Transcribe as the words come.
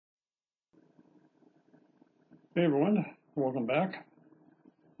Hey everyone, welcome back.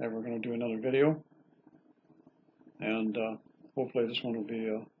 And we're going to do another video, and hopefully this one will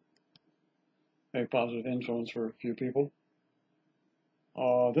be a positive influence for a few people.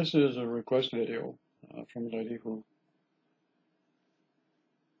 This is a request video from a lady who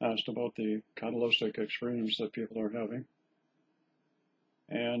asked about the catalytic experience that people are having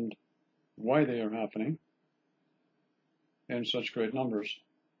and why they are happening in such great numbers.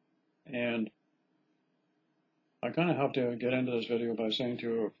 And I kind of have to get into this video by saying to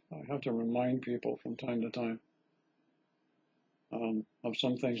you, I have to remind people from time to time of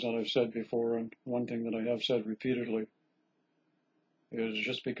some things that I've said before, and one thing that I have said repeatedly is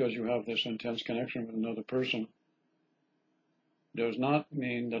just because you have this intense connection with another person does not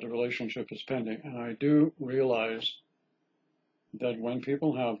mean that a relationship is pending. And I do realize that when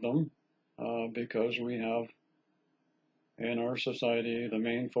people have them, because we have in our society the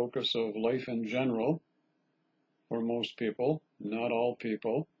main focus of life in general, for most people, not all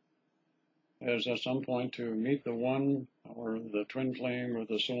people, is at some point to meet the one or the twin flame or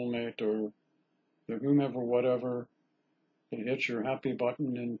the soulmate or the whomever, whatever. It hits your happy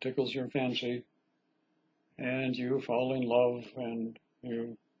button and tickles your fancy, and you fall in love, and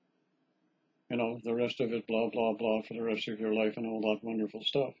you know, the rest of it, blah, blah, blah, for the rest of your life and all that wonderful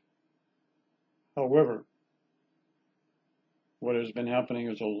stuff. However, what has been happening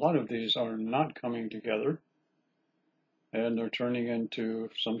is a lot of these are not coming together, and they're turning into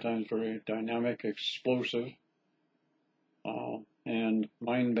sometimes very dynamic, explosive, and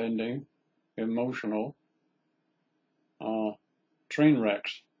mind-bending, emotional train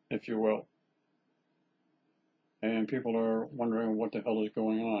wrecks, if you will. And people are wondering what the hell is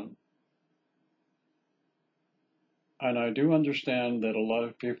going on. And I do understand that a lot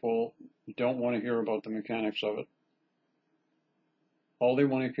of people don't want to hear about the mechanics of it. All they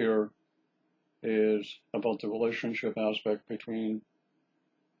want to hear is about the relationship aspect between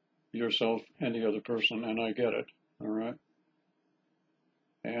yourself and the other person, and I get it, all right?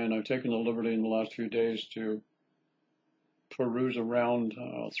 And I've taken the liberty in the last few days to peruse around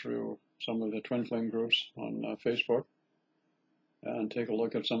through some of the twin flame groups on Facebook and take a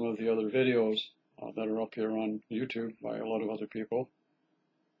look at some of the other videos that are up here on YouTube by a lot of other people.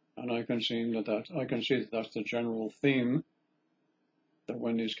 And I can see that that's the general theme, that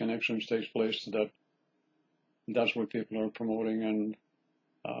when these connections take place, that's what people are promoting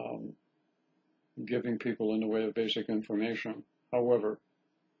and giving people in the way of basic information. However,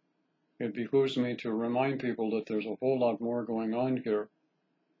 it behooves me to remind people that there's a whole lot more going on here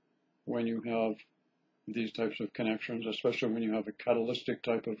when you have these types of connections, especially when you have a catalytic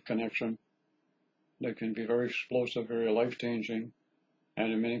type of connection that can be very explosive, very life-changing,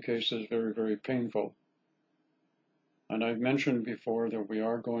 and in many cases very, very painful. And I've mentioned before that we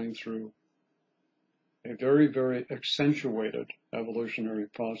are going through a very, very accentuated evolutionary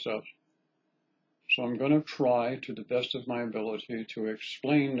process. So I'm going to try to the best of my ability to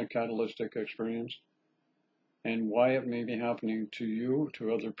explain the catalytic experience and why it may be happening to you,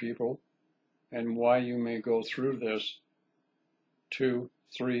 to other people, and why you may go through this 2,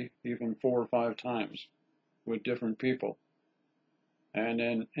 3, even 4 or 5 times with different people, and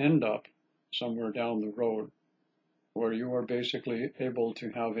then end up somewhere down the road where you are basically able to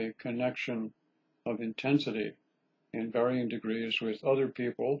have a connection of intensity in varying degrees with other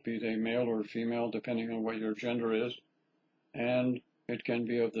people, be they male or female, depending on what your gender is, and it can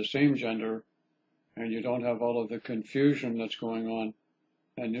be of the same gender, and you don't have all of the confusion that's going on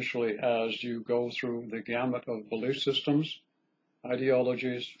initially as you go through the gamut of belief systems,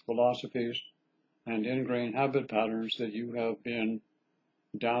 ideologies, philosophies, and ingrained habit patterns that you have been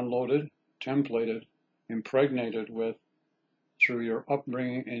downloaded, templated, impregnated with through your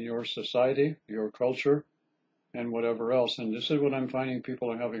upbringing in your society, your culture, and whatever else. And this is what I'm finding people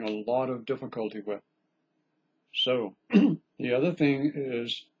are having a lot of difficulty with. So the other thing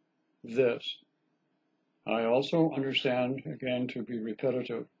is this. I also understand, again, to be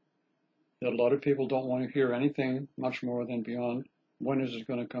repetitive, that a lot of people don't want to hear anything much more than beyond when is it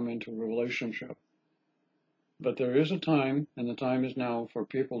going to come into a relationship. But there is a time, and the time is now, for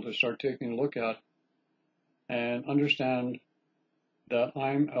people to start taking a look at and understand that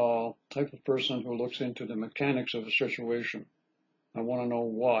I'm a type of person who looks into the mechanics of a situation. I want to know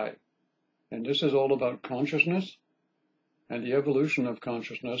why. And this is all about consciousness and the evolution of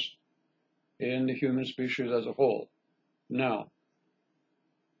consciousness in the human species as a whole. Now,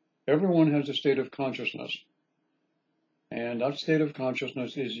 everyone has a state of consciousness, and that state of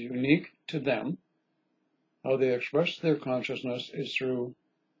consciousness is unique to them. How they express their consciousness is through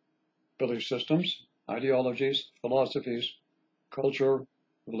belief systems, ideologies, philosophies, culture,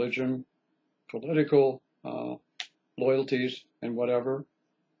 religion, political, loyalties, and whatever,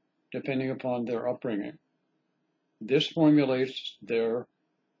 depending upon their upbringing. This formulates their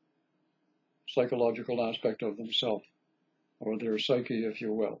psychological aspect of themselves, or their psyche, if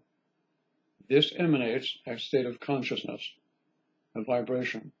you will. This emanates a state of consciousness, a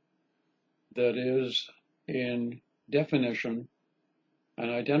vibration, that is in definition and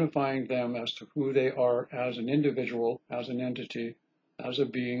identifying them as to who they are as an individual, as an entity, as a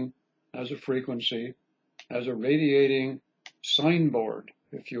being, as a frequency, as a radiating signboard,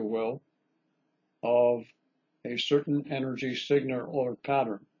 if you will, of a certain energy signal or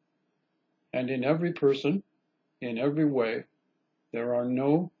pattern. And in every person, in every way, there are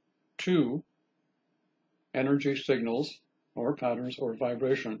no two energy signals or patterns or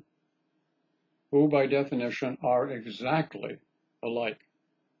vibration who by definition are exactly alike.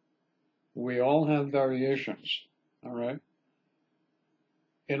 We all have variations, all right?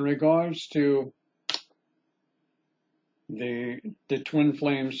 In regards to the twin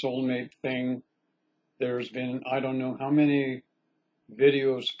flame soulmate thing, there's been, I don't know how many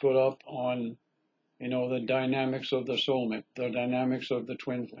videos put up on, you know, the dynamics of the soulmate, the dynamics of the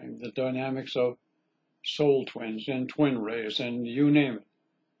twin flame, the dynamics of soul twins and twin rays, and you name it.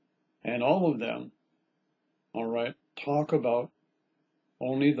 And all of them, all right, talk about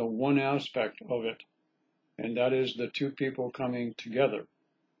only the one aspect of it, and that is the two people coming together.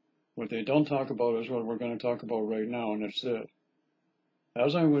 What they don't talk about is what we're going to talk about right now, and it's this.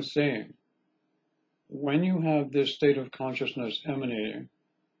 As I was saying, when you have this state of consciousness emanating,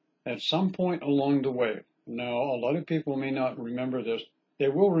 at some point along the way, now a lot of people may not remember this, they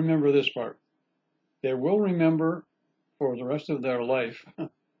will remember this part. They will remember for the rest of their life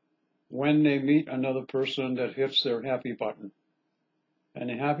when they meet another person that hits their happy button. And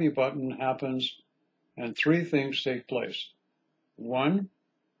the happy button happens, and three things take place. One,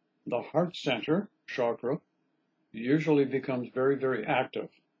 the heart center chakra usually becomes very, very active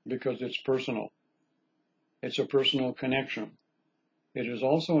because it's personal. It's a personal connection. It is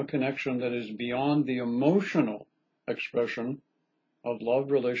also a connection that is beyond the emotional expression of love,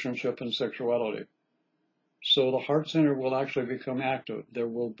 relationship, and sexuality. So the heart center will actually become active. There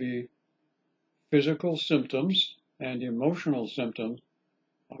will be physical symptoms and emotional symptoms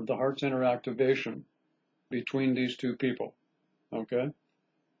of the heart center activation between these two people, okay?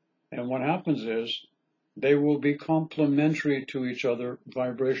 And what happens is they will be complementary to each other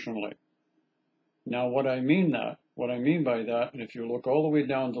vibrationally. Now, what I mean by that, and if you look all the way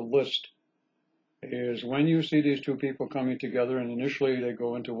down the list, is when you see these two people coming together, and initially they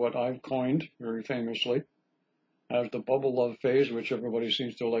go into what I've coined very famously as the bubble love phase, which everybody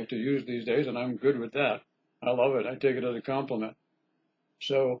seems to like to use these days, and I'm good with that. I love it. I take it as a compliment.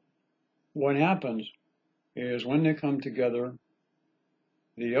 So what happens is when they come together,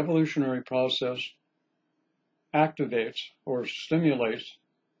 the evolutionary process activates or stimulates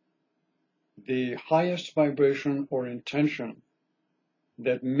the highest vibration or intention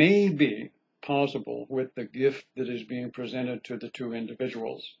that may be possible with the gift that is being presented to the two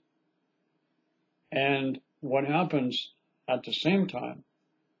individuals. And what happens at the same time,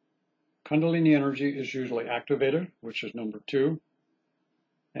 Kundalini energy is usually activated, which is number 2.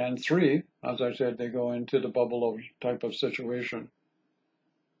 And 3, as I said, they go into the bubble of type of situation.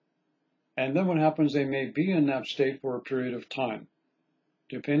 And then what happens, they may be in that state for a period of time.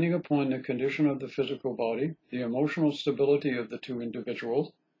 Depending upon the condition of the physical body, the emotional stability of the two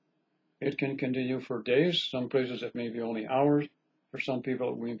individuals, it can continue for days. Some places it may be only hours. For some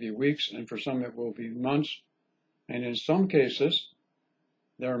people it may be weeks, and for some it will be months. And in some cases,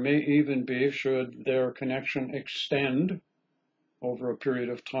 there may even be, should their connection extend over a period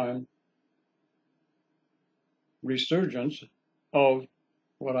of time, resurgence of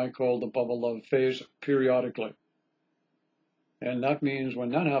what I call the bubble love phase periodically. And that means when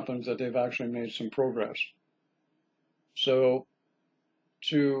that happens that they've actually made some progress. So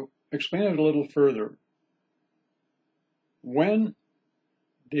to explain it a little further, when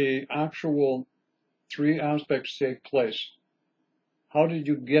the actual 3 aspects take place, how did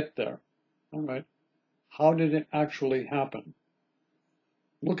you get there? All right. How did it actually happen?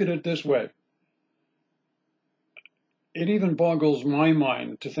 Look at it this way. It even boggles my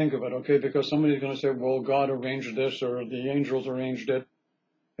mind to think of it, okay, because somebody's going to say, well, God arranged this or the angels arranged it.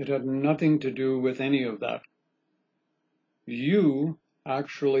 It had nothing to do with any of that. You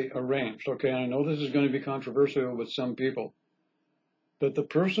actually arranged, okay, I know this is going to be controversial with some people, but the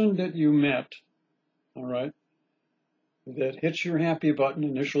person that you met, all right, that hits your happy button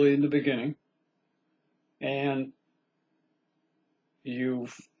initially in the beginning, and you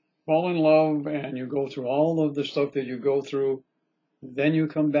fall in love and you go through all of the stuff that you go through, then you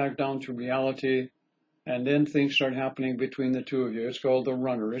come back down to reality And then things start happening between the two of you. It's called the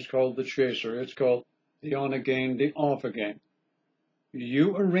runner. It's called the chaser. It's called the on again, the off again.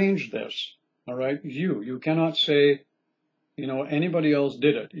 You arranged this, all right? You cannot say, anybody else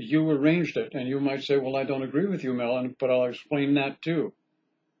did it. You arranged it. And you might say, well, I don't agree with you, Mel, but I'll explain that too.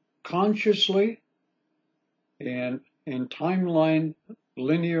 Consciously, and in timeline,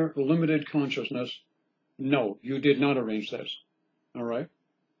 linear, limited consciousness, no, you did not arrange this, all right?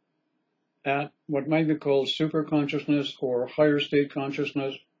 At what might be called super consciousness or higher state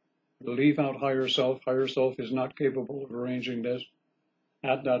consciousness, leave out higher self is not capable of arranging this.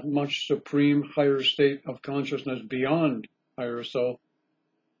 At that much supreme higher state of consciousness beyond higher self,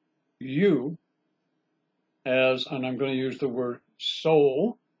 you, and I'm going to use the word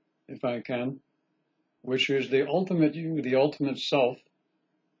soul, if I can, which is the ultimate you, the ultimate self,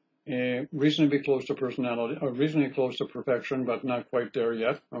 reasonably close to personality, or reasonably close to perfection, but not quite there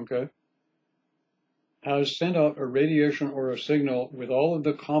yet, okay, has sent out a radiation or a signal with all of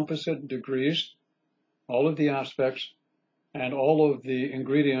the composite degrees, all of the aspects, and all of the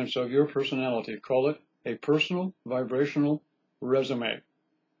ingredients of your personality. Call it a personal vibrational resume.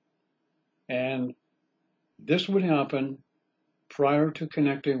 And this would happen prior to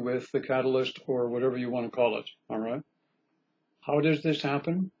connecting with the catalyst or whatever you want to call it, all right? How does this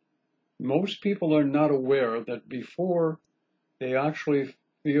happen? Most people are not aware that before they actually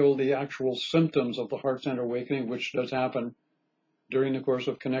feel the actual symptoms of the heart center awakening, which does happen during the course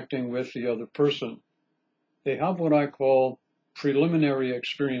of connecting with the other person, they have what I call preliminary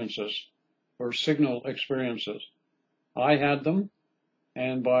experiences or signal experiences. I had them,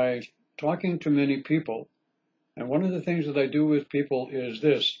 and by talking to many people, and one of the things that I do with people is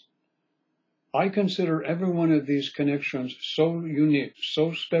this: I consider every one of these connections so unique,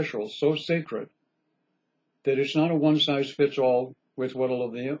 so special, so sacred, that it's not a one-size-fits-all with what a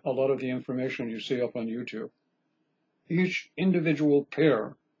lot of the information you see up on YouTube. Each individual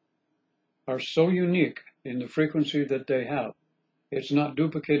pair are so unique in the frequency that they have. It's not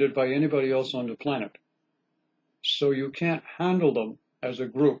duplicated by anybody else on the planet. So you can't handle them as a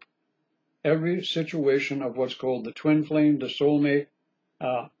group. Every situation of what's called the twin flame, the soulmate,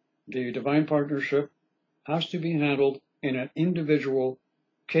 the divine partnership has to be handled in an individual,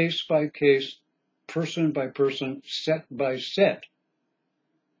 case by case, person by person, set by set,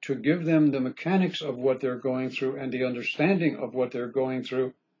 to give them the mechanics of what they're going through and the understanding of what they're going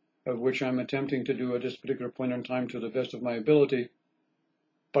through, of which I'm attempting to do at this particular point in time to the best of my ability,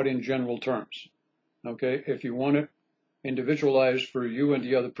 but in general terms. Okay, if you want it individualized for you and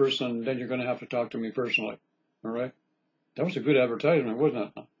the other person, then you're going to have to talk to me personally. All right? That was a good advertisement,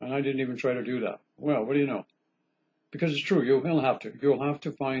 wasn't it? And I didn't even try to do that. Well, what do you know? Because it's true, you will have to. You'll have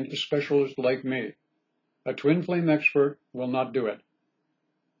to find a specialist like me. A twin flame expert will not do it.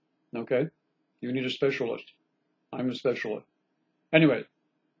 Okay? You need a specialist. I'm a specialist. Anyway,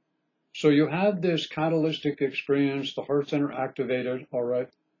 so you had this catalytic experience, the heart center activated, all right?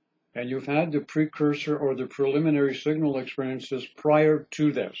 And you've had the precursor or the preliminary signal experiences prior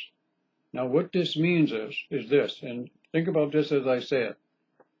to this. Now, what this means is this, and think about this as I say it.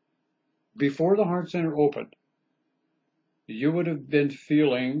 Before the heart center opened, you would have been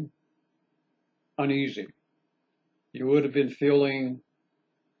feeling uneasy. You would have been feeling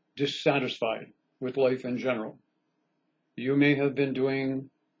dissatisfied with life in general. You may have been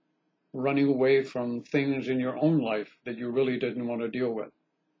running away from things in your own life that you really didn't want to deal with.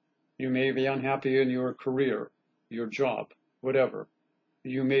 You may be unhappy in your career, your job, whatever.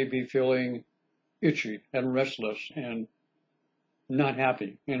 You may be feeling itchy and restless and not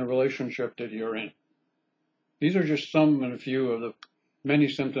happy in a relationship that you're in. These are just some and a few of the many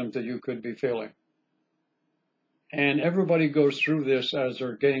symptoms that you could be feeling. And everybody goes through this as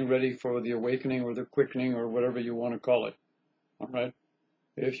they're getting ready for the awakening or the quickening or whatever you want to call it. All right?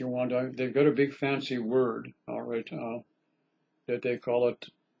 If you want to, they've got a big fancy word, all right, that they call it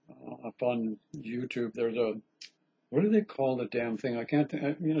up on YouTube. There's what do they call the damn thing? I can't,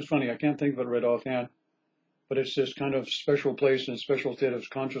 it's funny, I can't think of it right offhand, but it's this kind of special place and special state of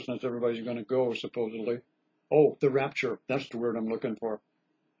consciousness everybody's going to go, supposedly. Oh, the rapture. That's the word I'm looking for.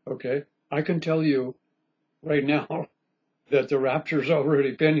 Okay? I can tell you right now that the rapture's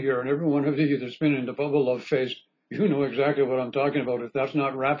already been here, and every one of you that's been in the bubble love phase, you know exactly what I'm talking about. If that's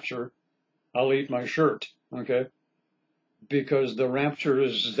not rapture, I'll eat my shirt, okay? Because the rapture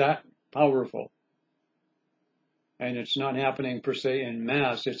is that powerful. And it's not happening per se in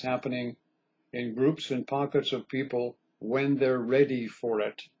mass, it's happening in groups and pockets of people when they're ready for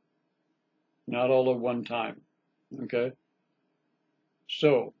it. Not all at one time, okay?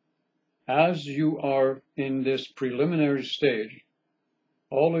 So, as you are in this preliminary stage,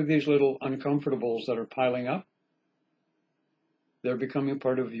 all of these little uncomfortables that are piling up, they're becoming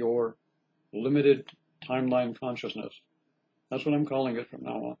part of your limited timeline consciousness. That's what I'm calling it from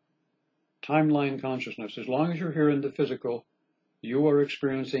now on. Timeline consciousness. As long as you're here in the physical, you are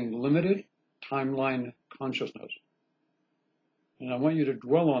experiencing limited timeline consciousness. And I want you to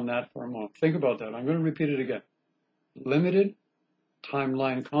dwell on that for a moment. Think about that. I'm going to repeat it again. Limited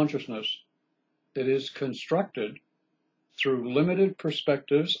timeline consciousness that is constructed through limited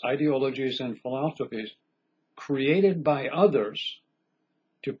perspectives, ideologies, and philosophies created by others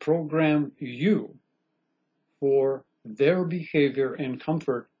to program you for their behavior and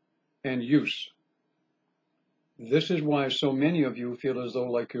comfort and use. This is why so many of you feel as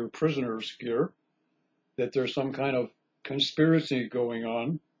though like you're prisoners here, that there's some kind of conspiracy going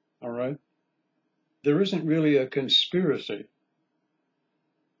on, all right? There isn't really a conspiracy,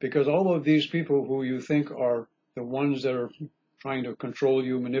 because all of these people who you think are the ones that are trying to control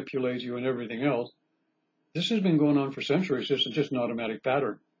you, manipulate you, and everything else, this has been going on for centuries. This is just an automatic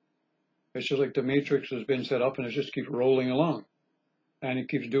pattern. It's just like the matrix has been set up and it just keeps rolling along. And it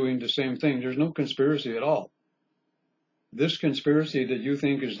keeps doing the same thing. There's no conspiracy at all. This conspiracy that you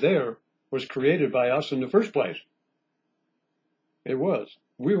think is there was created by us in the first place. It was.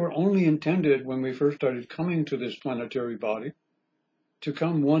 We were only intended, when we first started coming to this planetary body, to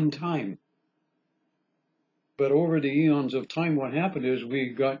come one time. But over the eons of time, what happened is we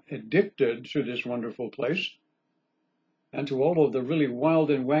got addicted to this wonderful place and to all of the really wild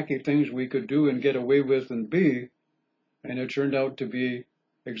and wacky things we could do and get away with and be. And it turned out to be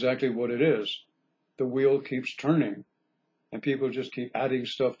exactly what it is. The wheel keeps turning and people just keep adding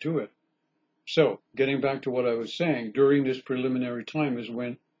stuff to it. So, getting back to what I was saying, during this preliminary time is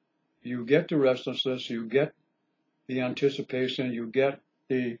when you get the restlessness, you get the anticipation, you get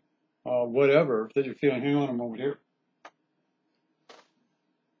the whatever that you're feeling. Hang on a moment here.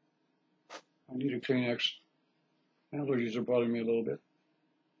 I need a Kleenex. Allergies are bothering me a little bit.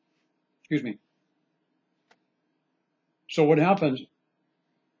 Excuse me. So what happens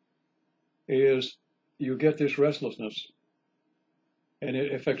is you get this restlessness, and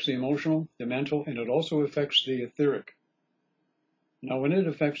it affects the emotional, the mental, and it also affects the etheric. Now, when it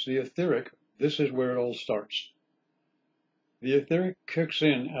affects the etheric, this is where it all starts. The etheric kicks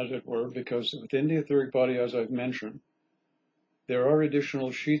in, as it were, because within the etheric body, as I've mentioned, there are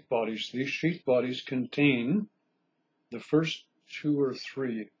additional sheath bodies. These sheath bodies contain the first two or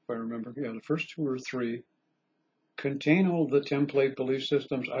three, if I remember, the first two or three contain all the template belief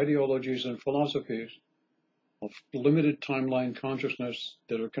systems, ideologies, and philosophies of limited timeline consciousness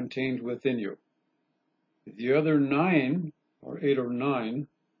that are contained within you. The other 9, or 8 or 9,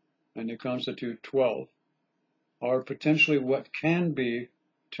 and they constitute 12, are potentially what can be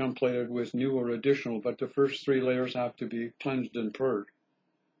templated with new or additional, but the first 3 layers have to be cleansed and purged.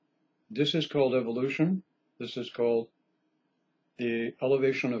 This is called evolution. This is called the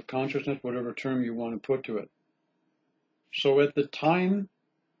elevation of consciousness, whatever term you want to put to it. So at the time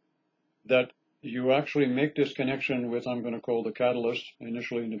that you actually make this connection with, I'm going to call the catalyst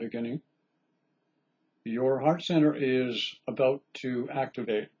initially in the beginning, your heart center is about to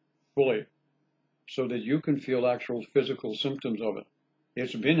activate fully so that you can feel actual physical symptoms of it.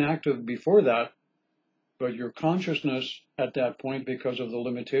 It's been active before that, but your consciousness at that point, because of the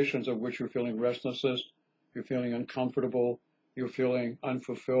limitations of which you're feeling restlessness, you're feeling uncomfortable, you're feeling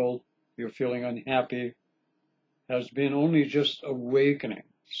unfulfilled, you're feeling unhappy, has been only just awakening.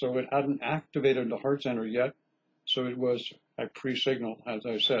 So it hadn't activated the heart center yet, so it was a pre-signal, as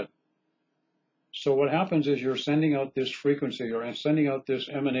I said. So what happens is you're sending out this frequency, or sending out this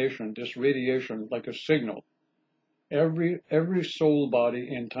emanation, this radiation, like a signal. Every soul body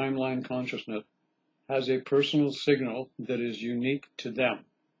in timeline consciousness has a personal signal that is unique to them.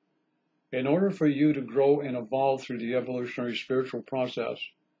 In order for you to grow and evolve through the evolutionary spiritual process,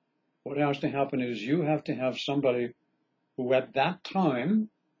 what has to happen is you have to have somebody who at that time,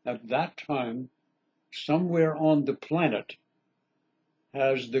 somewhere on the planet,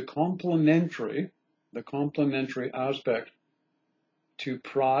 has the complementary aspect to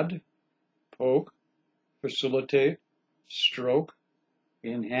prod, poke, facilitate, stroke,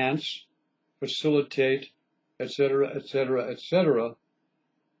 enhance, facilitate, etc., etc., etc.,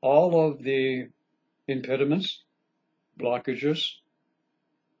 all of the impediments, blockages,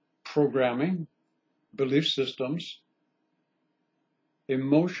 programming, belief systems,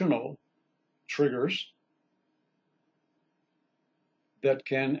 emotional triggers that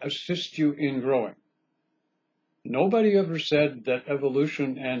can assist you in growing. Nobody ever said that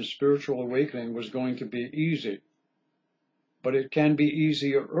evolution and spiritual awakening was going to be easy, but it can be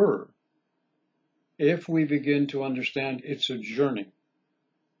easier if we begin to understand it's a journey.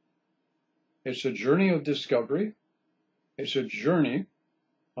 It's a journey of discovery. It's a journey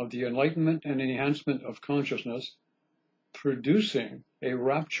of the enlightenment and enhancement of consciousness, producing a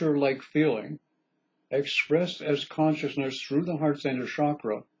rapture-like feeling expressed as consciousness through the heart center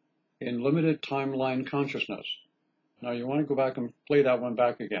chakra in limited timeline consciousness. Now you want to go back and play that one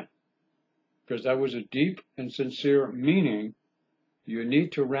back again, because that was a deep and sincere meaning you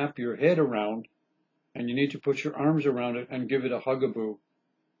need to wrap your head around, and you need to put your arms around it and give it a hugaboo.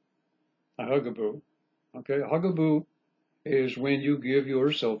 A hugaboo. Okay, a hugaboo is when you give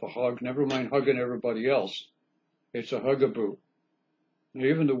yourself a hug, never mind hugging everybody else. It's a hugaboo. Now,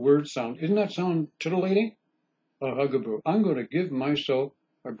 even the word sound, doesn't that sound titillating? A hugaboo. I'm going to give myself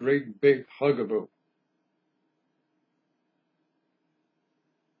a great big hugaboo.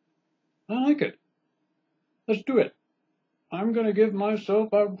 I like it. Let's do it. I'm going to give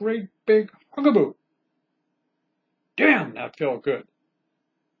myself a great big hugaboo. Damn, that felt good.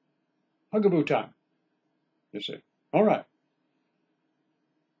 Hugaboo time, you see. All right.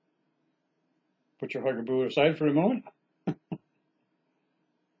 Put your hugaboo aside for a moment.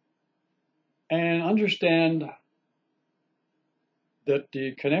 And understand that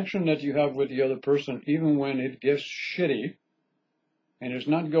the connection that you have with the other person, even when it gets shitty and it's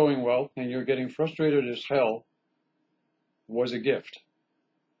not going well and you're getting frustrated as hell, was a gift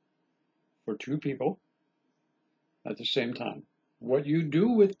for two people at the same time. What you do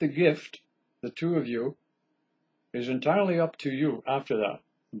with the gift, the two of you, is entirely up to you after that.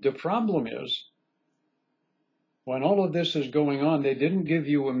 The problem is, when all of this is going on, they didn't give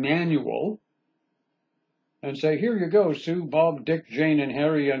you a manual and say, here you go, Sue, Bob, Dick, Jane, and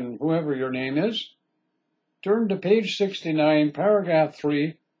Harry, and whoever your name is. Turn to page 69, paragraph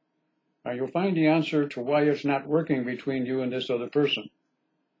 3, and you'll find the answer to why it's not working between you and this other person.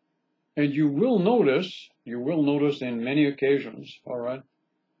 And you will notice in many occasions, all right,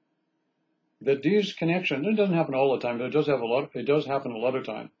 that these connections, it doesn't happen all the time, but it does happen a lot of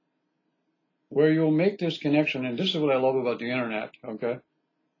time, where you'll make this connection, and this is what I love about the internet, okay,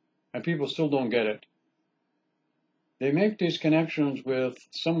 and people still don't get it. They make these connections with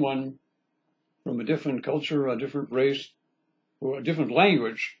someone from a different culture, a different race, or a different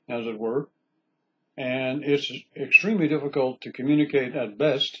language, as it were, and it's extremely difficult to communicate at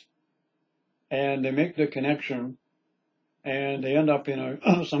best, and they make the connection, and they end up in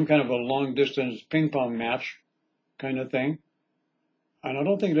some kind of a long-distance ping-pong match kind of thing. And I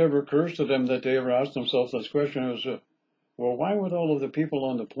don't think it ever occurs to them that they ever ask themselves this question is, well, why would all of the people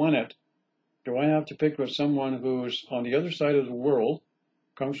on the planet do I have to pick with someone who's on the other side of the world,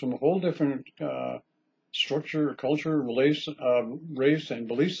 comes from a whole different structure, culture, race, and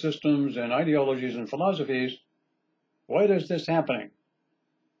belief systems and ideologies and philosophies? Why is this happening?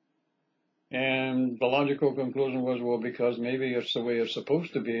 And the logical conclusion was, well, because maybe it's the way it's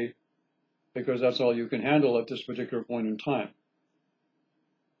supposed to be, because that's all you can handle at this particular point in time.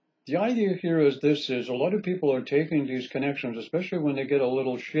 The idea here is a lot of people are taking these connections, especially when they get a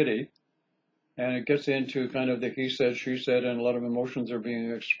little shitty, and it gets into kind of the he said, she said, and a lot of emotions are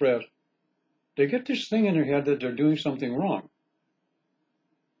being expressed. They get this thing in their head that they're doing something wrong.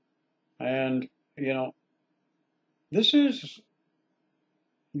 And, you know, this is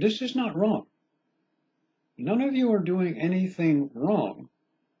not wrong. None of you are doing anything wrong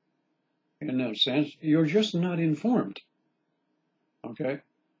in that sense. You're just not informed. Okay?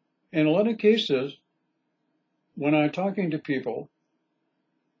 In a lot of cases, when I'm talking to people,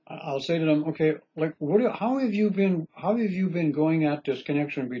 I'll say to them, okay, like, how have you been going at this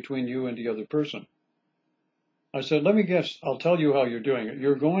connection between you and the other person? I said, let me guess, I'll tell you how you're doing it.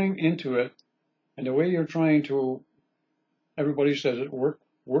 You're going into it, and the way you're trying to, everybody says it, work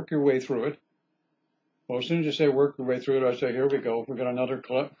your way through it. Well, as soon as you say work your way through it, I say, here we go, we've got another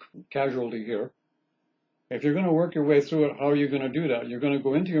casualty here. If you're going to work your way through it, how are you going to do that? You're going to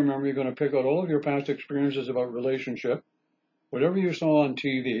go into your memory, you're going to pick out all of your past experiences about relationship, whatever you saw on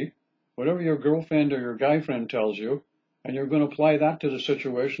TV, whatever your girlfriend or your guy friend tells you, and you're going to apply that to the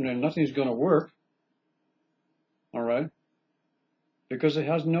situation, and nothing's going to work, all right? Because it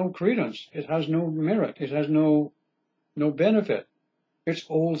has no credence, it has no merit, it has no benefit. It's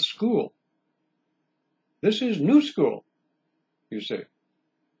old school. This is new school, you see.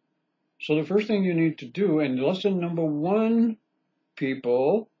 So the first thing you need to do, and lesson number 1,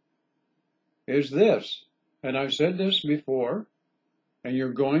 people, is this. And I've said this before, and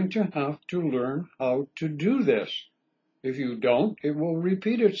you're going to have to learn how to do this. If you don't, it will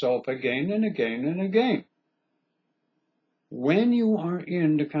repeat itself again and again and again. When you are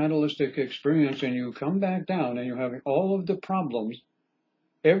in the catalytic experience and you come back down and you're having all of the problems,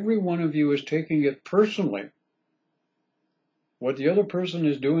 every one of you is taking it personally. what the other person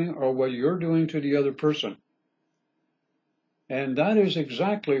is doing or what you're doing to the other person. And that is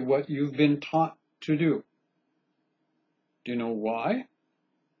exactly what you've been taught to do. Do you know why?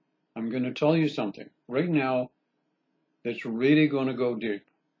 I'm going to tell you something right now that's really going to go deep.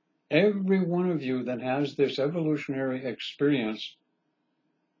 Every one of you that has this evolutionary experience,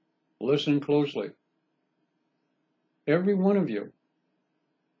 listen closely. Every one of you.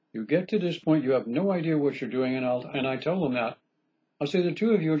 You get to this point, you have no idea what you're doing, and I tell them that. I'll say the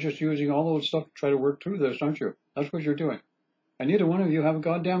two of you are just using all those stuff to try to work through this, aren't you? That's what you're doing. And neither one of you have a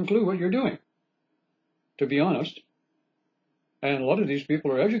goddamn clue what you're doing, to be honest. And a lot of these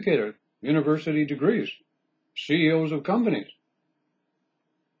people are educated, university degrees, CEOs of companies.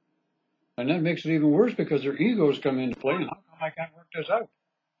 And that makes it even worse because their egos come into play. And how come I can't work this out?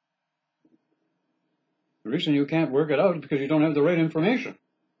 The reason you can't work it out is because you don't have the right information.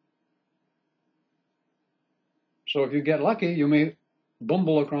 So if you get lucky, you may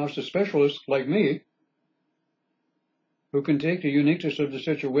bumble across a specialist like me who can take the uniqueness of the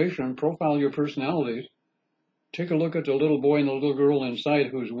situation, profile your personalities, take a look at the little boy and the little girl inside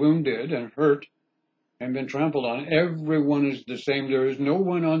who's wounded and hurt and been trampled on. Everyone is the same. There is no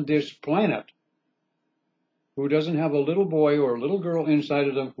one on this planet who doesn't have a little boy or a little girl inside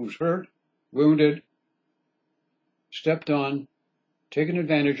of them who's hurt, wounded, stepped on, taken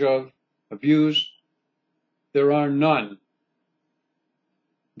advantage of, abused. There are none.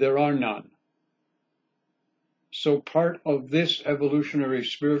 There are none. So part of this evolutionary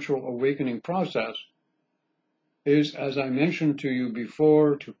spiritual awakening process is, as I mentioned to you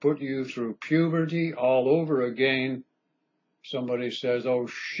before, to put you through puberty all over again. Somebody says, oh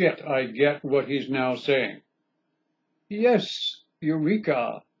shit, I get what he's now saying. Yes,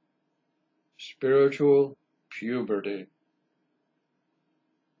 eureka. Spiritual puberty.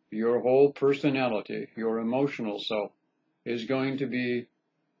 Your whole personality, your emotional self, is going to be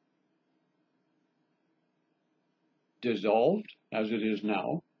dissolved, as it is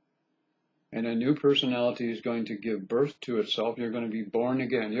now, and a new personality is going to give birth to itself. You're going to be born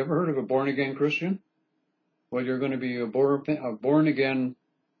again. You ever heard of a born-again Christian? Well, you're going to be a born-again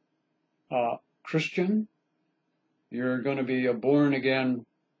Christian. You're going to be a born-again,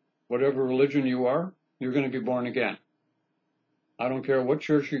 whatever religion you are, you're going to be born again. I don't care what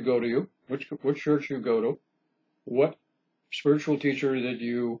church you go to, which church you go to, what spiritual teacher that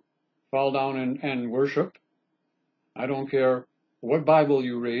you fall down and worship. I don't care what Bible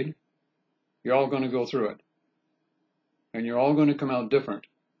you read. You're all going to go through it. And you're all going to come out different.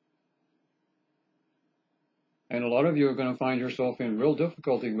 And a lot of you are going to find yourself in real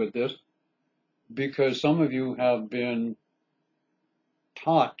difficulty with this because some of you have been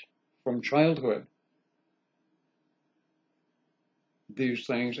taught from childhood these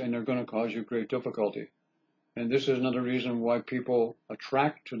things, and they're going to cause you great difficulty. And this is another reason why people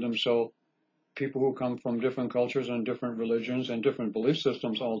attract to themselves people who come from different cultures and different religions and different belief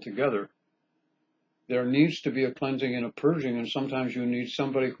systems altogether. There needs to be a cleansing and a purging, and sometimes you need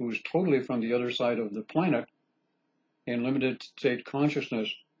somebody who's totally from the other side of the planet in limited state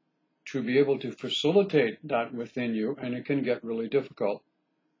consciousness to be able to facilitate that within you, and it can get really difficult.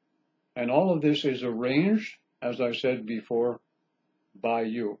 And all of this is arranged, as I said before, by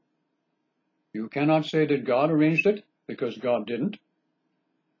you. You cannot say that God arranged it, because God didn't.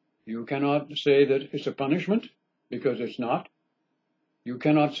 You cannot say that it's a punishment, because it's not. You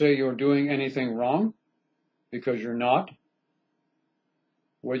cannot say you're doing anything wrong, because you're not.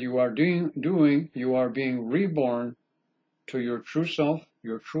 What you are doing, you are being reborn to your true self,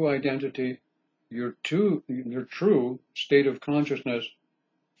 your true identity, your true state of consciousness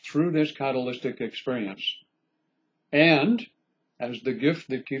through this catalytic experience. And, as the gift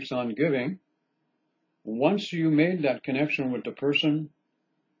that keeps on giving, once you made that connection with the person,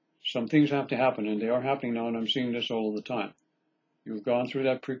 some things have to happen, and they are happening now, and I'm seeing this all the time. You've gone through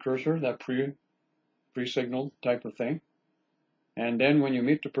that precursor, that pre-signal type of thing, and then when you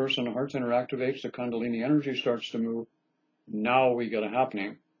meet the person, the heart center activates, the Kundalini energy starts to move. Now we get a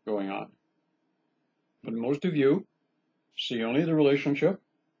happening going on. But most of you see only the relationship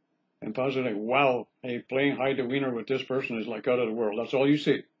and positive, wow, hey, playing hide the wiener with this person is like out of the world. That's all you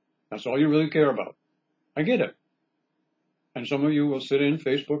see. That's all you really care about. I get it. And some of you will sit in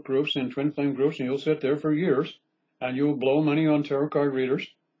Facebook groups and twin flame groups, and you'll sit there for years, and you'll blow money on tarot card readers.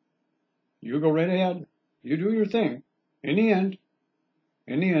 You go right ahead. You do your thing. In the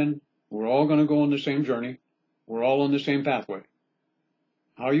end, we're all going to go on the same journey. We're all on the same pathway.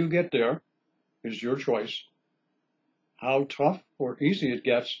 How you get there is your choice. How tough or easy it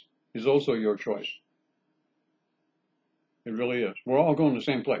gets is also your choice. It really is. We're all going to the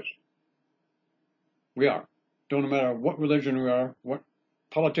same place. We are. Don't matter what religion we are, what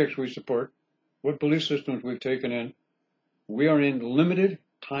politics we support, what belief systems we've taken in, we are in limited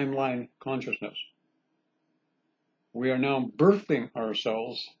timeline consciousness. We are now birthing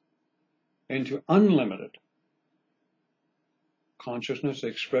ourselves into unlimited consciousness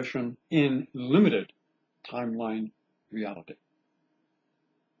expression in limited timeline reality.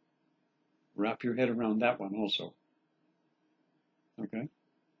 Wrap your head around that one also. Okay?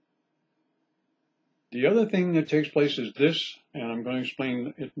 The other thing that takes place is this, and I'm going to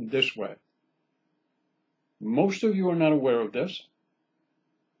explain it this way. Most of you are not aware of this,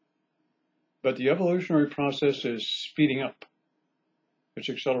 but the evolutionary process is speeding up. It's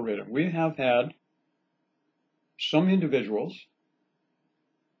accelerating. We have had some individuals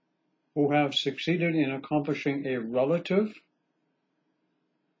who have succeeded in accomplishing a relative,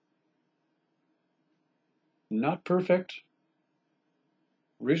 not perfect,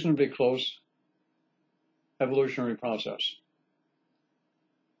 reasonably close evolutionary process.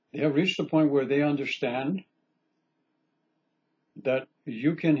 They have reached a point where they understand that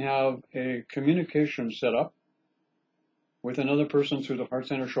you can have a communication set up with another person through the heart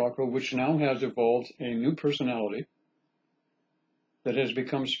center chakra, which now has evolved a new personality that has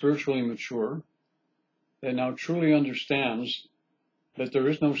become spiritually mature, that now truly understands that there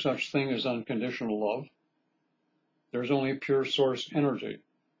is no such thing as unconditional love. There's only pure source energy.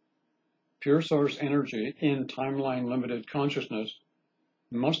 Pure source energy in timeline limited consciousness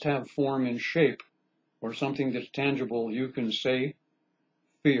must have form and shape, or something that's tangible you can say,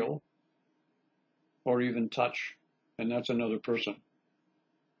 feel, or even touch, and that's another person.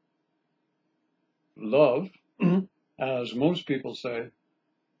 Love, as most people say,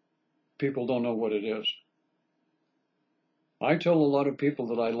 people don't know what it is. I tell a lot of people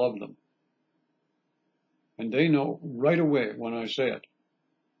that I love them, and they know right away when I say it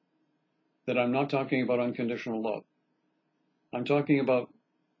that I'm not talking about unconditional love. I'm talking about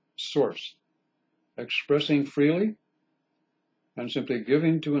source, expressing freely and simply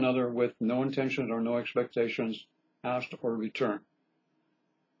giving to another with no intention or no expectations asked or returned.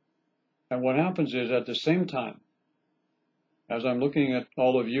 And what happens is, at the same time, as I'm looking at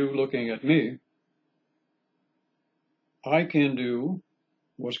all of you looking at me, I can do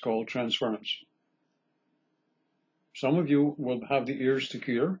what's called transference. Some of you will have the ears to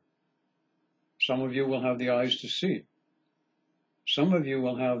hear. Some of you will have the eyes to see. Some of you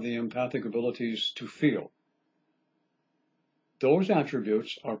will have the empathic abilities to feel. Those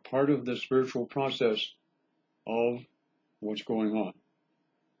attributes are part of the spiritual process of what's going on.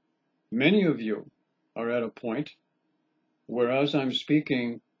 Many of you are at a point where, as I'm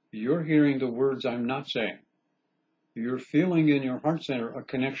speaking, you're hearing the words I'm not saying. You're feeling in your heart center a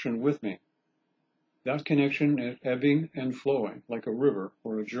connection with me. That connection is ebbing and flowing like a river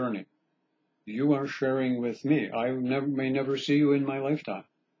or a journey. You are sharing with me. I may never see you in my lifetime.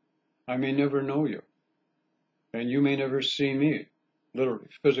 I may never know you. And you may never see me, literally,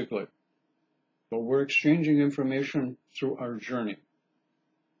 physically. But we're exchanging information through our journey.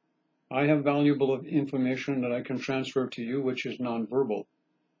 I have valuable information that I can transfer to you, which is nonverbal.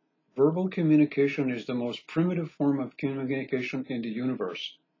 Verbal communication is the most primitive form of communication in the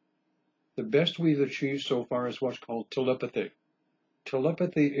universe. The best we've achieved so far is what's called telepathy.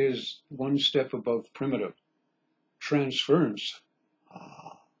 Telepathy is one step above primitive. Transference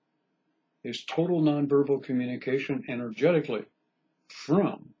is total nonverbal communication energetically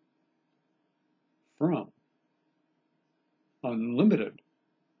from unlimited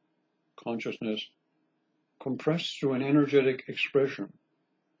consciousness, compressed through an energetic expression,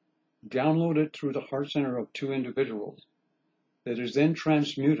 downloaded through the heart center of two individuals, that is then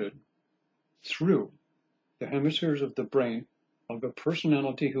transmuted through the hemispheres of the brain of a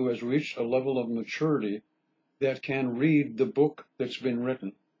personality who has reached a level of maturity that can read the book that's been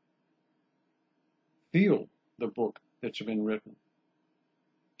written, feel the book that's been written,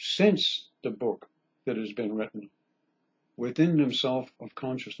 sense the book that has been written within themselves of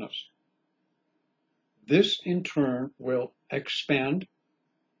consciousness. This in turn will expand,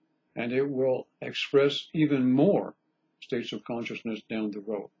 and it will express even more states of consciousness down the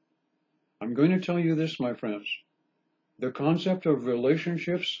road. I'm going to tell you this, my friends. The concept of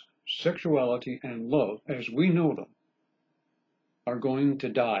relationships, sexuality, and love, as we know them, are going to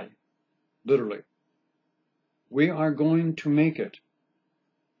die, literally. We are going to make it.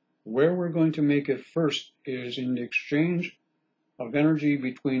 Where we're going to make it first is in the exchange of energy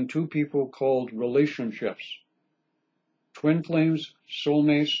between two people called relationships. Twin flames,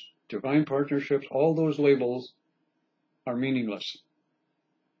 soulmates, divine partnerships, all those labels are meaningless.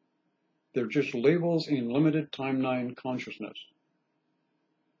 They're just labels in limited timeline consciousness.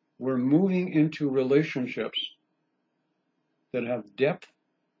 We're moving into relationships that have depth,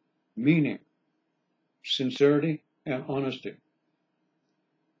 meaning, sincerity, and honesty.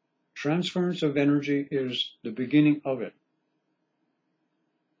 Transference of energy is the beginning of it,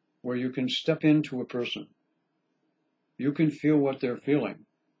 where you can step into a person. You can feel what they're feeling,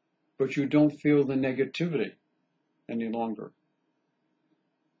 but you don't feel the negativity any longer.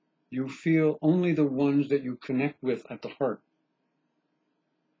 You feel only the ones that you connect with at the heart.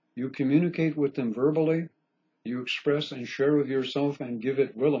 You communicate with them verbally, you express and share of yourself and give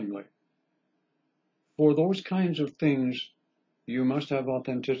it willingly. For those kinds of things, you must have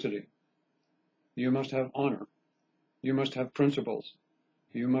authenticity. You must have honor. You must have principles.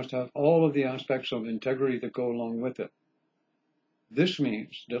 You must have all of the aspects of integrity that go along with it. This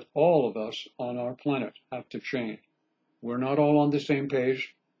means that all of us on our planet have to change. We're not all on the same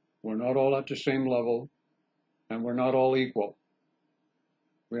page. We're not all at the same level. And we're not all equal.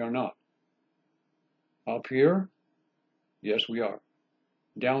 We are not. Up here, yes, we are.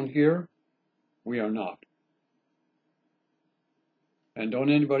 Down here, we are not. And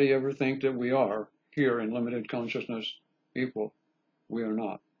don't anybody ever think that we are here in limited consciousness equal. We are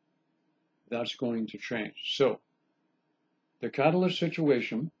not. That's going to change. So, the catalyst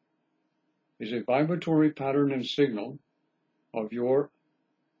situation is a vibratory pattern and signal of your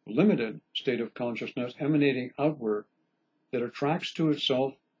limited state of consciousness emanating outward that attracts to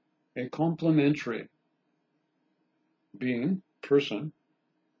itself a complementary being, person,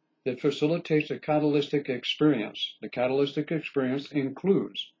 that facilitates a catalytic experience. The catalytic experience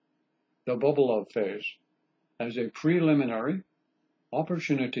includes the bubble up phase as a preliminary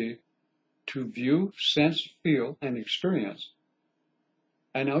opportunity to view, sense, feel, and experience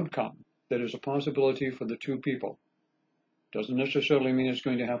an outcome that is a possibility for the two people. Doesn't necessarily mean it's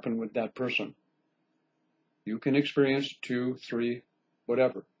going to happen with that person. You can experience 2, 3,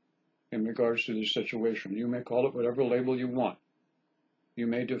 whatever, in regards to this situation. You may call it whatever label you want. You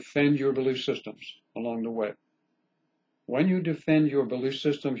may defend your belief systems along the way. When you defend your belief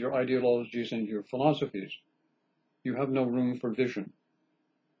systems, your ideologies, and your philosophies, you have no room for vision.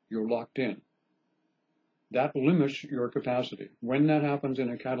 You're locked in. That limits your capacity. When that happens in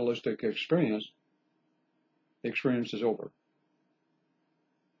a catalytic experience, the experience is over.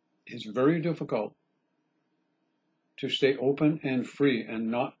 It's very difficult to stay open and free and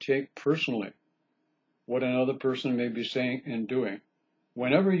not take personally what another person may be saying and doing.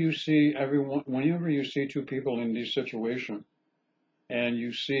 Whenever you see two people in these situations and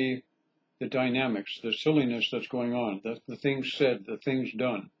you see the dynamics, the silliness that's going on, the things said, the things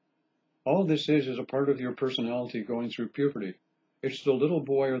done, all this is a part of your personality going through puberty. It's the little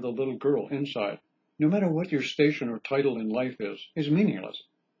boy or the little girl inside. No matter what your station or title in life is meaningless.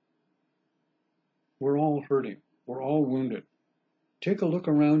 We're all hurting. We're all wounded. Take a look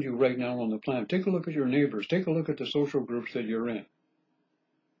around you right now on the planet. Take a look at your neighbors. Take a look at the social groups that you're in.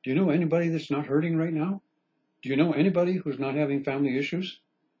 Do you know anybody that's not hurting right now? Do you know anybody who's not having family issues?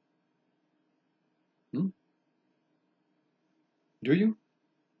 Do you?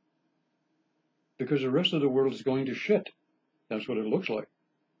 Because the rest of the world is going to shit. That's what it looks like.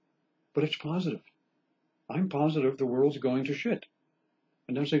 But it's positive. I'm positive the world's going to shit.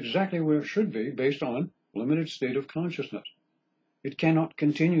 And that's exactly where it should be based on limited state of consciousness. It cannot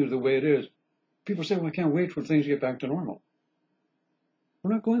continue the way it is. People say, well, I can't wait for things to get back to normal.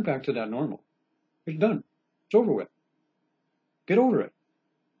 We're not going back to that normal. It's done. It's over with. Get over it.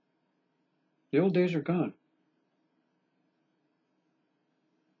 The old days are gone.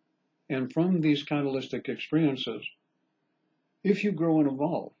 And from these catalytic experiences, if you grow and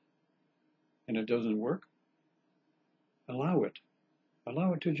evolve and it doesn't work, allow it.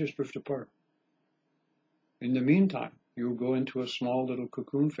 Allow it to just drift apart. In the meantime, you'll go into a small little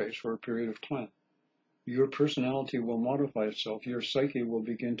cocoon phase for a period of time. Your personality will modify itself. Your psyche will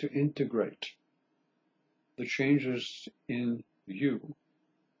begin to integrate the changes in you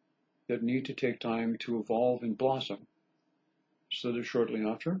that need to take time to evolve and blossom, so that shortly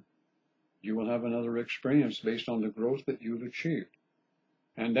after, you will have another experience based on the growth that you've achieved.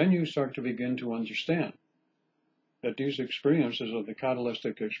 And then you start to begin to understand that these experiences of the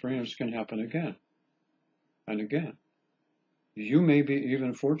catalytic experience can happen again and again. You may be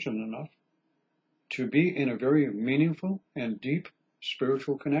even fortunate enough to be in a very meaningful and deep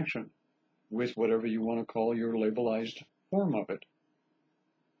spiritual connection with whatever you want to call your labelized form of it.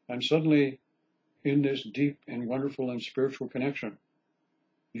 And suddenly, in this deep and wonderful and spiritual connection,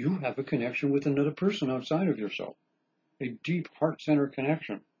 you have a connection with another person outside of yourself, a deep heart-center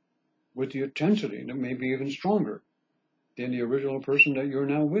connection with the intensity that may be even stronger than the original person that you're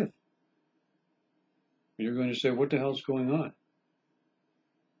now with. You're going to say, what the hell's going on?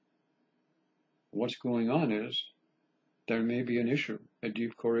 What's going on is There may be an issue, a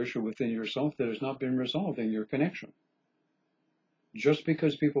deep core issue within yourself that has not been resolved in your connection. Just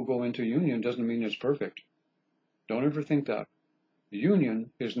because people go into union doesn't mean it's perfect. Don't ever think that.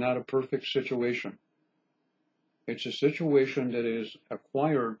 Union is not a perfect situation. It's a situation that is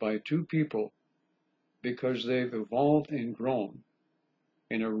acquired by two people because they've evolved and grown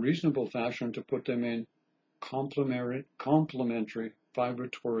in a reasonable fashion to put them in complementary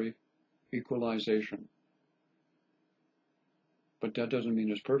vibratory equalization. But that doesn't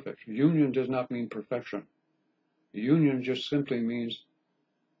mean it's perfect. Union does not mean perfection. Union just simply means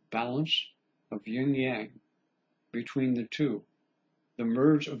balance of yin-yang between the two. The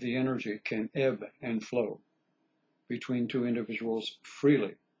merge of the energy can ebb and flow between two individuals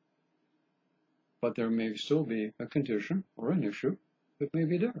freely. But there may still be a condition or an issue that may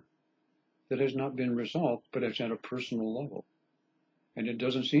be there that has not been resolved, but it's at a personal level. And it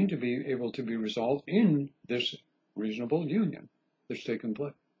doesn't seem to be able to be resolved in this reasonable union that's taken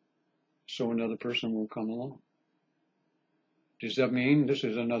place. So another person will come along. Does that mean this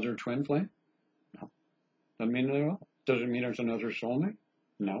is another twin flame? No. Doesn't mean that at all. Does it mean there's another soulmate?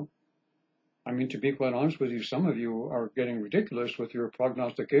 No. I mean, to be quite honest with you, some of you are getting ridiculous with your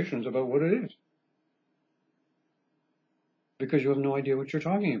prognostications about what it is. Because you have no idea what you're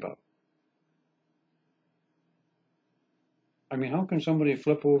talking about. I mean, how can somebody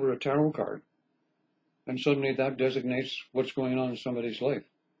flip over a tarot card and suddenly that designates what's going on in somebody's life?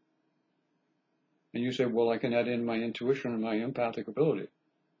 And you say, well, I can add in my intuition and my empathic ability.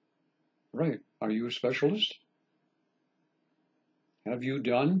 Right. Are you a specialist? Have you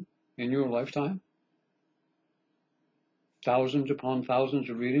done in your lifetime thousands upon thousands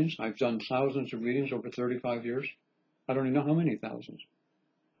of readings? I've done thousands of readings over 35 years. I don't even know how many thousands.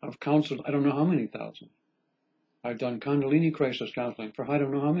 I've counseled, I don't know how many thousands. I've done Kundalini crisis counseling for I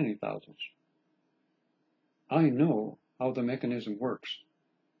don't know how many thousands. I know how the mechanism works.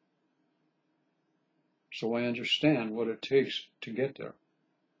 So I understand what it takes to get there.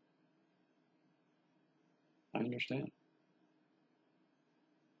 I understand.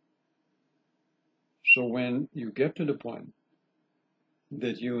 So when you get to the point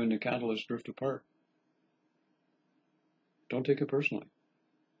that you and the catalyst drift apart, don't take it personally.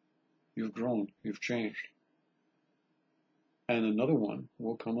 You've grown, you've changed. And another one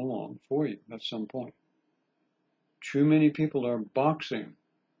will come along for you at some point. Too many people are boxing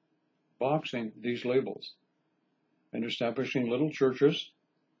these labels and establishing little churches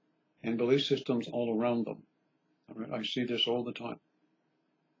and belief systems all around them. All right? I see this all the time.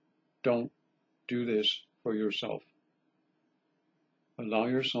 Don't do this for yourself. Allow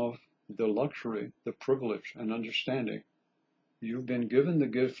yourself the luxury, the privilege, and understanding. You've been given the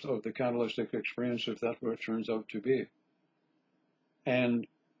gift of the catalytic experience if that's what it turns out to be. And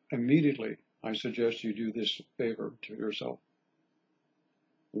immediately, I suggest you do this favor to yourself.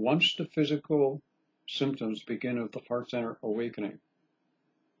 Once the physical symptoms begin of the heart center awakening,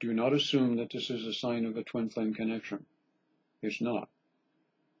 do not assume that this is a sign of a twin flame connection. It's not.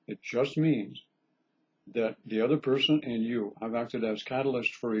 It just means that the other person and you have acted as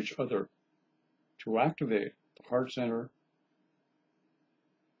catalysts for each other to activate the heart center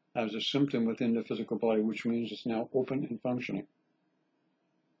as a symptom within the physical body, which means it's now open and functioning.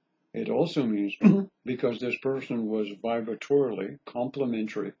 It also means because this person was vibratorily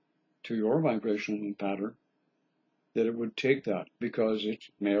complementary to your vibration and pattern, that it would take that because it's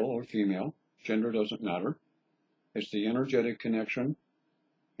male or female, gender doesn't matter. It's the energetic connection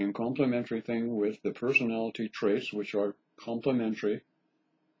and complementary thing with the personality traits, which are complementary.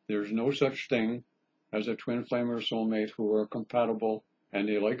 There's no such thing as a twin flame or soulmate who are compatible and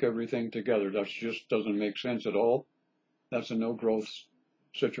they like everything together. That just doesn't make sense at all. That's a no growth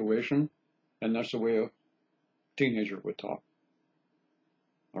situation, and that's the way a teenager would talk.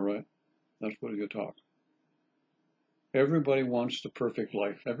 All right? That's what you talk. Everybody wants the perfect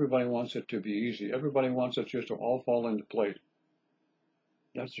life. Everybody wants it to be easy. Everybody wants it just to all fall into place.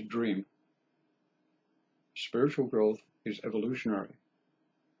 That's a dream. Spiritual growth is evolutionary,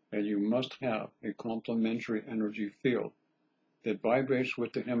 and you must have a complementary energy field that vibrates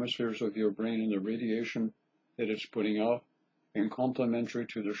with the hemispheres of your brain and the radiation that it's putting out, and complementary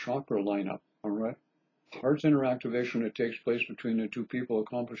to the chakra lineup, all right? Heart center activation that takes place between the two people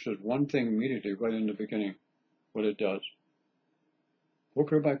accomplishes one thing immediately right in the beginning, what it does.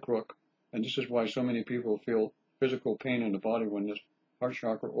 Hook or by crook, and this is why so many people feel physical pain in the body when this heart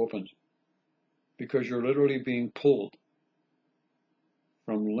chakra opens, because you're literally being pulled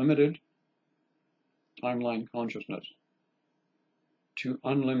from limited timeline consciousness to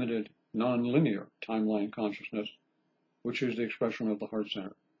unlimited non-linear timeline consciousness, which is the expression of the heart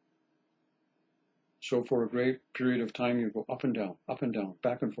center. So for a great period of time, you go up and down,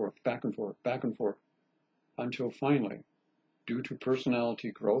 back and forth, back and forth, back and forth, until finally, due to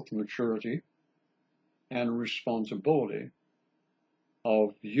personality growth, maturity, and responsibility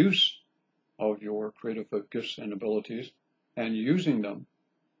of use of your creative gifts and abilities and using them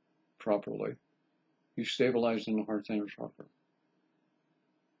properly, you stabilize in the heart center chakra.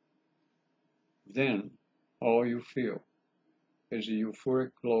 Then all you feel is a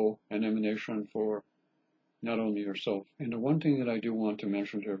euphoric glow and emanation for not only yourself. And the one thing that I do want to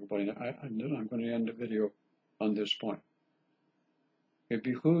mention to everybody, I'm going to end the video on this point. It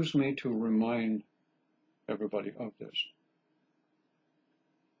behooves me to remind everybody of this.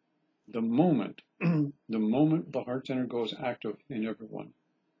 The moment the heart center goes active in everyone,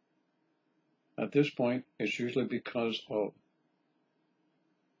 at this point, it's usually because of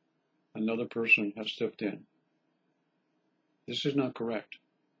another person has stepped in. This is not correct.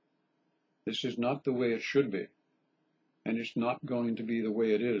 This is not the way it should be. And it's not going to be the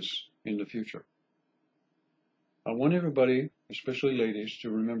way it is in the future. I want everybody, especially ladies, to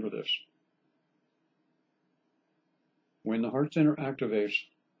remember this. When the heart center activates,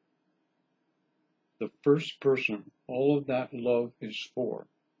 the first person all of that love is for,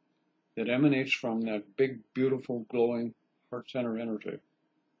 that emanates from that big, beautiful, glowing heart center energy.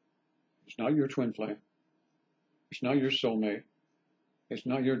 It's not your twin flame. It's not your soulmate. It's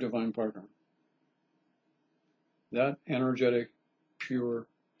not your divine partner. That energetic, pure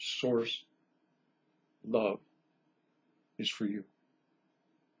source love is for you.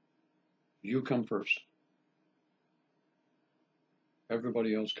 You come first.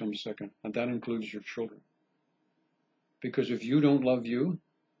 Everybody else comes second, and that includes your children. Because if you don't love you,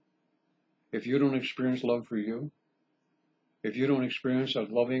 if you don't experience love for you, if you don't experience a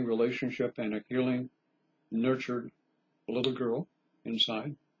loving relationship and a healing, nurtured little girl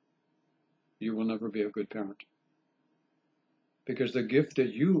inside, you will never be a good parent. Because the gift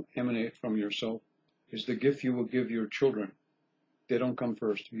that you emanate from yourself is the gift you will give your children. They don't come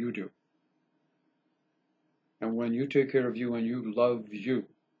first, you do. And when you take care of you and you love you,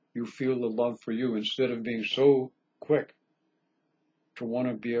 you feel the love for you instead of being so quick to want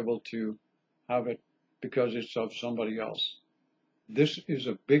to be able to have it because it's of somebody else. This is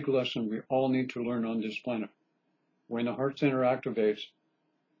a big lesson we all need to learn on this planet. When the heart center activates,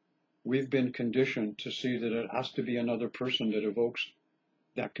 we've been conditioned to see that it has to be another person that evokes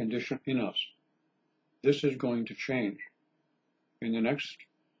that condition in us. This is going to change. In the next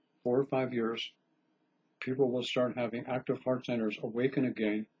 4 or 5 years, people will start having active heart centers awaken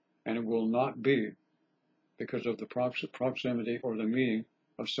again, and it will not be because of the proximity or the meeting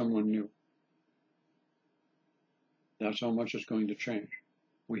of someone new. That's how much it's going to change.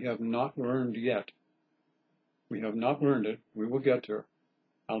 We have not learned yet. We have not learned it. We will get there.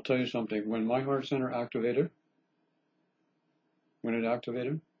 I'll tell you something. When my heart center activated,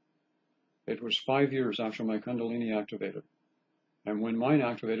 it was 5 years after my Kundalini activated. And when mine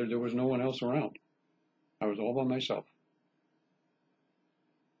activated, there was no one else around. I was all by myself.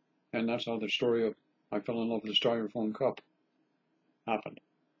 And that's how the story of I fell in love with the styrofoam cup happened.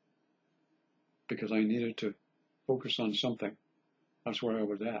 Because I needed to focus on something. That's where I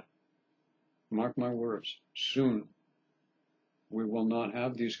was at. Mark my words, soon we will not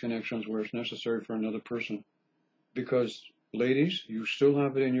have these connections where it's necessary for another person. Because, ladies, you still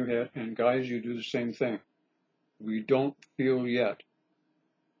have it in your head, and guys, you do the same thing. We don't feel yet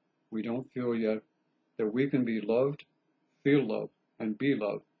that we can be loved, feel love, and be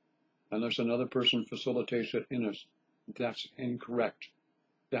loved unless another person facilitates it in us. That's incorrect.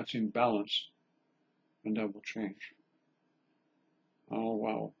 That's imbalance, and that will change. Oh,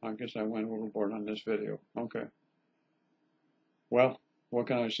 wow. I guess I went overboard on this video. Okay. Well, what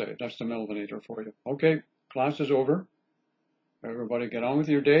can I say? That's the Melvinator for you. Okay, class is over. Everybody get on with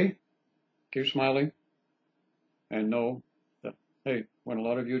your day. Keep smiling. And know that, hey, when a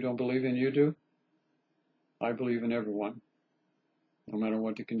lot of you don't believe in you do, I believe in everyone, no matter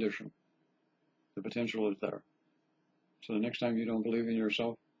what the condition. The potential is there. So the next time you don't believe in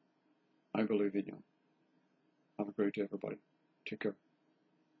yourself, I believe in you. Have a great day, everybody. Take care.